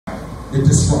the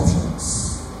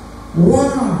disruptions?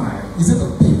 Why is it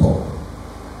that people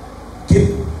keep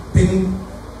being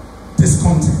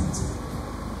discontent?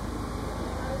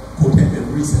 Could there be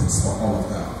reasons for all of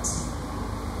that?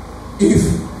 If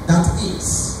that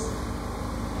is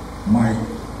my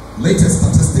latest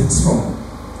statistics from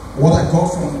what I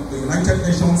got from the United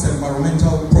Nations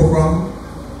Environmental Program,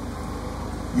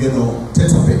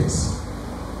 database,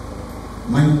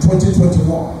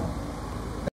 2021,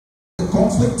 the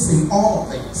conflicts in all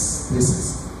of these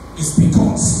places is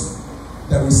because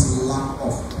there is lack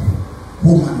of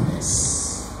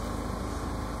humanness.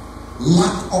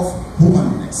 Lack of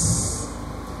humanness.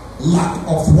 Lack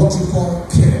of what you call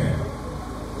care.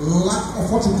 Lack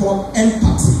of what you call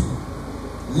empathy.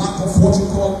 Lack of what you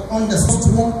call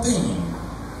understand one thing.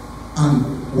 And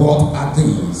what are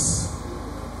these?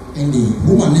 In the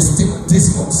humanistic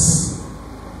discourse,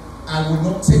 I will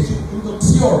not take you into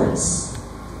theories,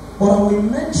 but I will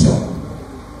mention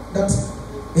that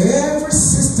every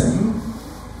system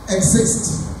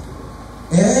exists.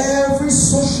 Every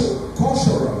social,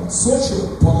 cultural,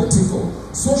 social, political,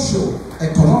 social,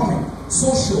 economic,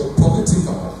 social,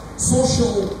 political,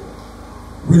 social,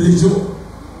 religious,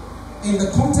 in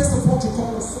the context of what you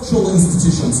call the social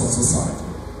institutions of society,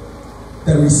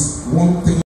 there is one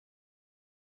thing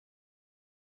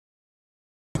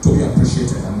to be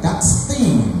appreciated, and that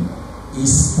thing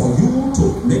is for you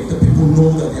to make the people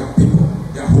know that they are people,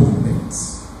 they are human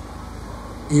beings.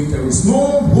 If there is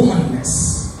no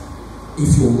humanness,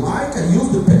 if you like and use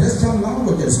the pedestrian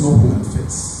language, there is no human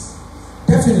face.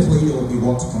 Definitely there will be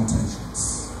what?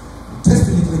 Contentions.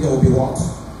 Definitely there will be what?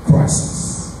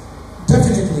 Crisis.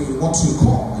 Definitely what you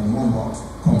call in one word,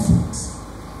 conflict.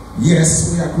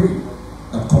 Yes, we agree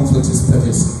that conflict is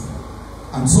pervasive.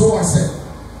 And so I said,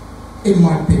 in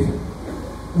my people,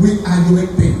 we are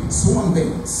unique beings, human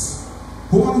beings.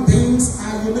 Human beings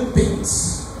are unique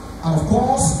beings. And of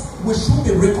course, we should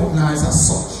be recognized as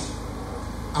such.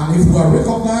 And if we are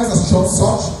recognized as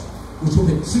such, we should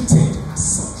be treated as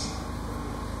such.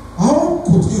 How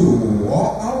could you,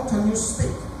 or how can you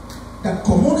speak that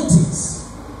communities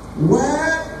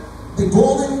where the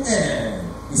golden air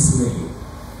is laid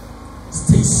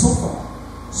still suffer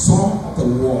some of the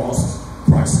worst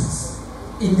crises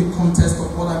in the context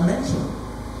of what I mentioned?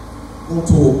 Go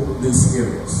to these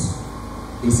areas.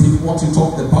 Is it what you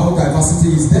talk, the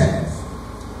biodiversity is there?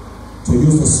 To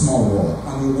use the small word,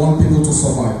 and you want people to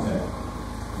survive there.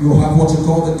 You have what you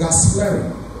call the gas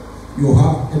flaring. You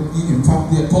have, in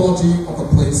fact, the ecology of the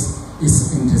place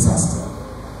is in disaster.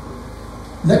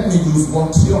 Let me use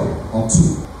one theory or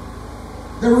two.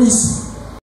 There is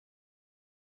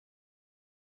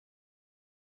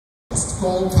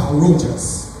called Carl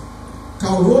Rogers.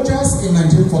 Carl Rogers in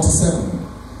 1947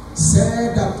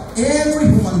 said that every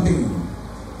human being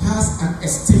has an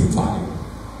esteem value.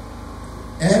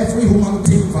 Every human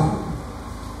being value.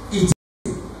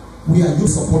 We are used to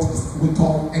support we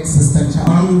call existential.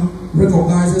 Man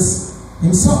recognizes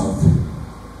himself,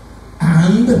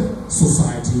 and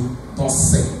society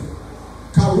does say.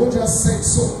 Carl Rogers said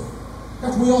so,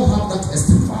 that we all have that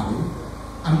esteem value,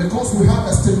 and because we have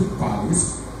esteem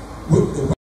values, we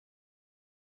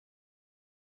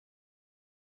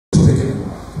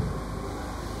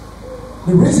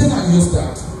the reason I use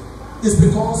that is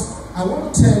because I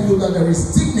want to tell you that there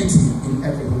is dignity in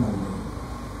every human being.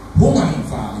 Human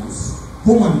values,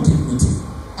 human dignity.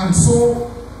 And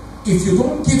so, if you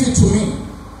don't give it to me,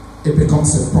 it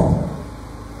becomes a problem.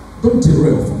 Don't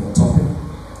derail from the topic.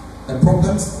 The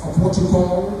problems of what you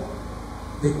call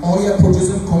the oil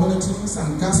producing communities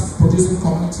and gas producing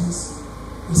communities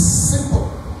is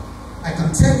simple. I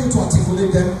can tell you to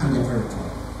articulate them, and they're very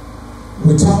clear.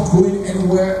 Without going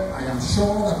anywhere, I am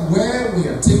sure that where we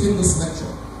are taking this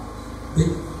lecture, the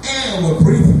air we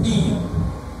breathe in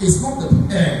is not the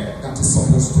air that is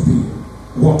supposed to be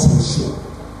what we should.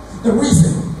 The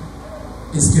reason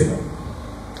is given.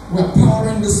 We are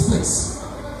powering this place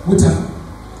with an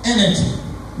energy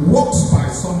worked by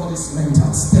somebody's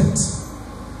mental state,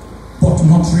 but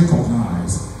not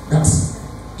recognize that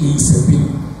he is a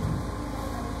being.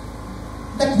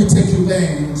 Let me take you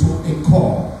then to a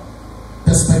core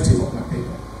perspective of my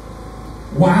paper.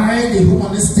 Why the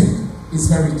humanistic is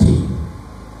very key.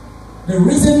 The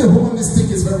reason the humanistic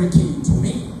is very key to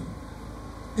me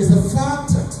is the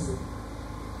fact that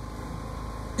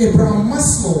Abraham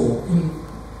Maslow in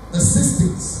the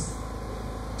 60s,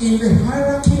 in the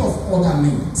hierarchy of other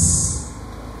needs,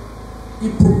 he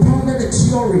propounded a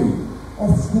theory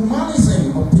of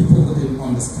humanism of people that didn't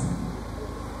understand,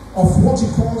 of what you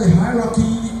call the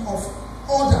hierarchy of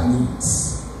other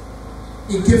needs.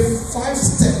 He gave 5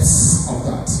 steps of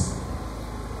that.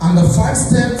 And the 5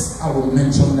 steps, I will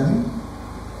mention them.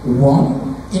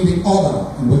 One, in the order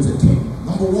in which they came.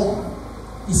 Number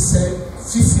 1, he said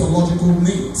physiological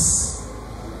needs.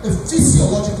 The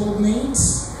physiological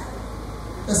needs.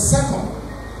 The second,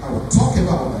 I will talk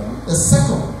about them. The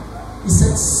second, he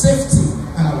said safety,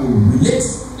 and I will relate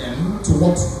them to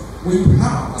what we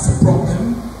have as a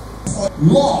problem.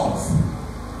 Love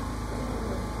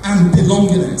and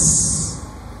belongingness.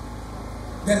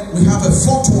 Then we have a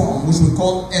 4th one, which we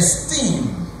call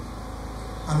esteem.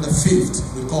 And the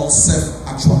 5th, we call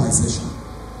self-actualization.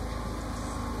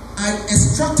 I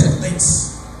extracted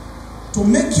this to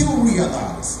make you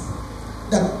realize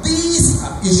that these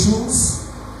are issues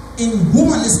in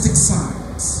humanistic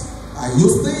science. I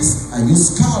use this, I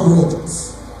use Carl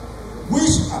Rogers,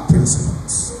 which are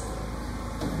principles.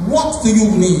 What do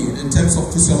you need in terms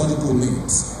of physiological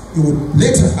needs? You will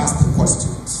later ask the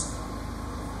questions.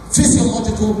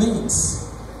 Physiological needs: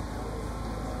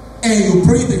 air you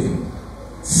breathe in,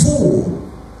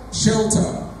 food,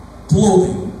 shelter,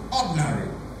 clothing, ordinary.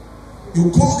 You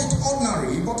call it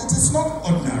ordinary, but it is not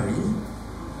ordinary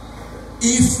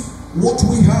if what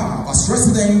we have as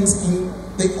residents in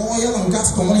the oil and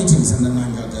gas communities in the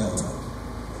Niger Delta: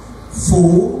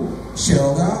 food,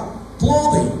 shelter,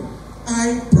 clothing.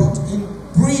 I brought in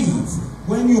breathe.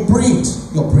 When you breathe,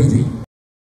 you're breathing.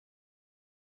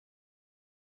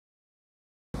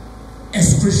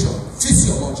 Excretion,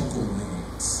 physiological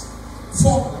needs,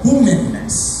 for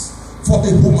humanness, for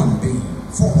the human being,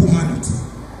 for humanity.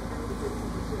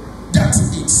 That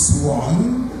is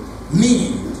one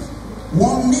need.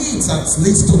 One need that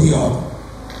leads to the other.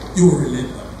 You will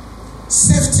relate them.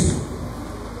 Safety,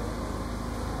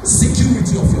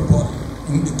 security of your body,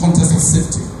 in the context of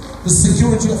safety, the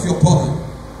security of your body,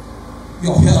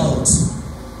 your health,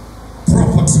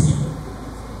 property.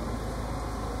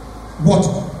 What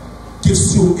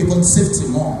gives you even safety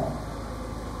more?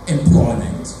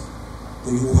 Employment.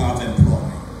 Do you have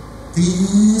employment?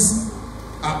 These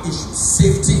are issues.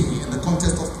 Safety in the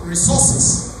context of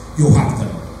resources. You have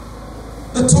them.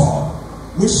 The third,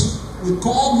 which we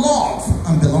call love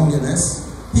and belongingness,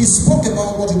 he spoke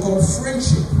about what you call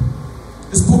friendship.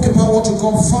 He spoke about what you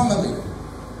call family.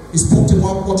 He spoke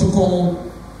about what you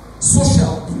call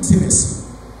social intimacy.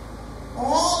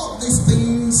 All of these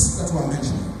things that we're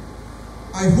mentioning,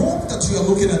 I hope that you are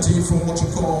looking at it from what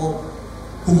you call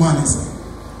humanism.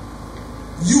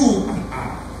 You and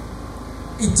I.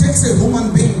 It takes a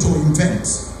human being to invent.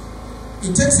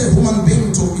 It takes a human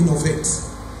being to innovate.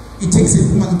 It takes a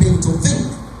human being to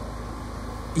think.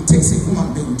 It takes a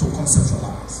human being to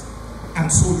conceptualize.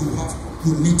 And so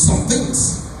you need some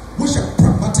things which are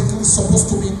pragmatically supposed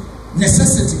to be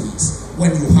necessities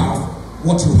when you have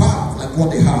what you have, like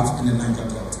what they have in the Niger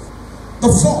Delta. The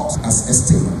 4th, as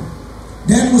esteem.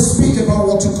 Then we speak about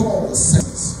what you call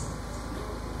sense.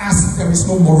 As there is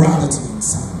no morality in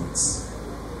science.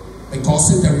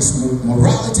 Because if there is no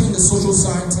morality in the social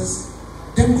sciences,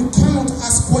 then we cannot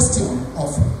ask question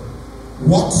of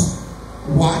what,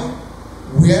 why,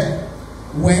 where,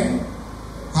 when,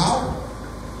 how,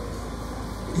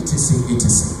 etc.,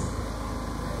 etc.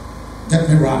 Get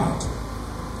me right.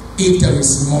 If there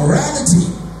is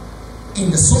morality in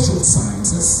the social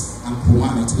sciences and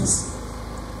humanities,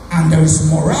 and there is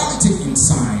morality in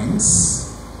science,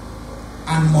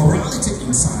 and morality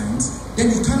in science, then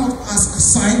you cannot ask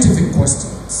scientific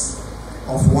questions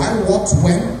of why, what,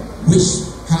 when, which,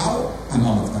 how, and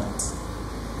all of that.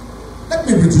 Let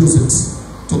me reduce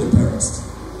it to the barest.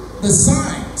 The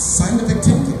science, scientific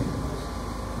thinking,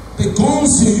 the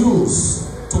guns you use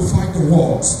to fight the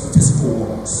wars, the physical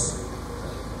wars.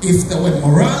 If there were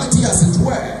morality, as it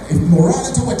were, if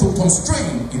morality were to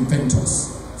constrain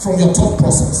inventors from your thought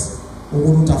process, we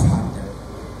wouldn't have had them.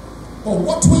 But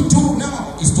what we do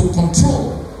now is to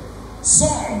control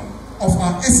some of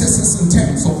our excesses in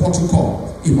terms of what you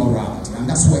call immorality, and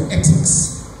that's where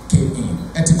ethics came in,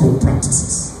 ethical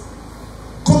practices.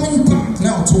 Coming back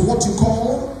now to what you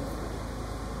call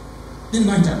the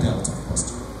Niger Delta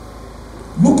question.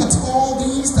 Look at all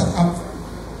these that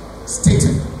I've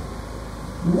stated.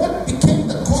 What became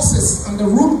the causes and the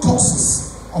root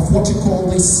causes of what you call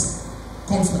these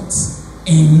conflicts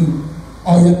in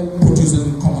oil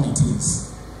producing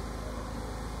communities?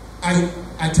 I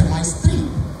itemized 3,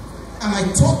 and I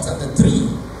thought that the 3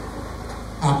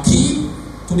 are key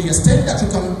to the extent that you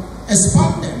can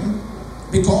expand them,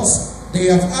 because they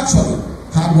have actually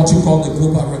had what you call the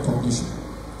global recognition.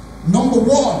 Number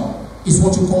 1 is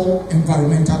what you call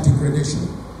environmental degradation.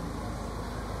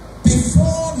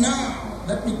 Before now,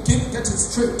 let me get it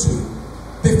straight to you.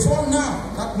 Before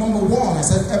now, that number 1, I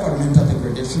said environmental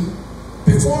degradation.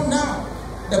 Before now,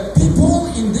 the people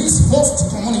in these host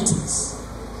communities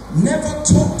never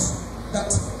thought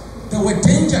that there were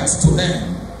dangers to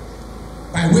them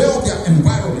by way of their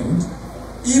environment,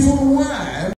 even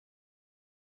while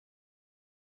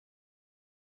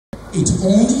it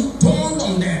only dawned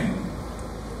on them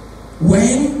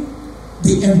when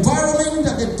the environment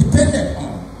that they depended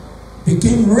on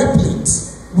became replete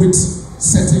with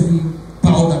certain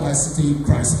biodiversity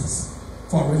crises.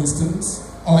 For instance,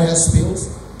 oil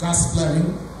spills, gas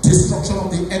flaring, destruction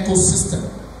of the ecosystem,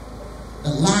 the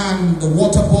land, the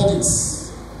water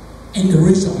bodies in the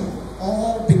region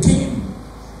all became,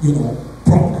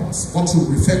 problems, what you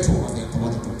refer to as the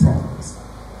ecological problems.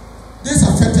 This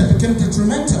became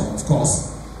detrimental, of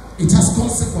course. It has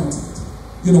consequences,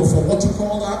 for what you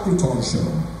call agriculture.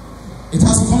 It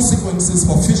has consequences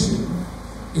for fishing.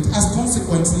 It has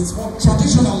consequences for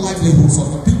traditional livelihoods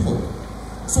of the people.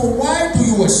 So why do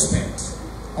you expect,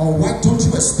 or why don't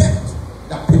you expect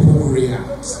that people will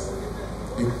react?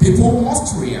 If people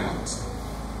must react,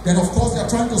 then of course they are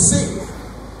trying to save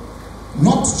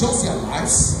not just their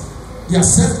lives, their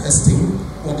self-esteem,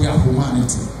 but their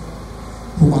humanity.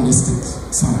 Humanistic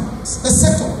science. The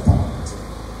second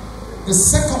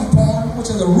point, which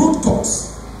is the root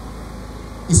cause,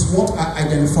 is what are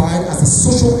identified as the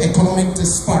socio-economic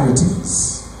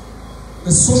disparities.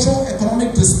 The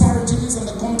socio-economic disparities in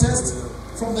the context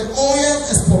from the oil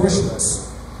explorations.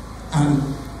 And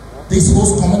these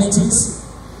host communities,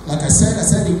 like I said,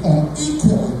 the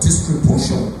unequal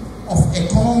distribution of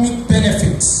economic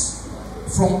benefits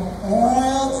from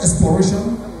oil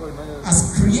exploration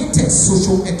has created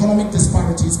socio-economic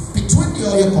disparities between the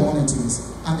oil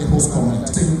communities and the host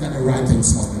communities, saying that the right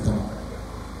things must be done.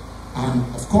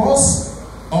 And of course,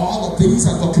 all of these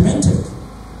are documented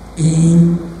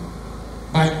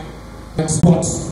by what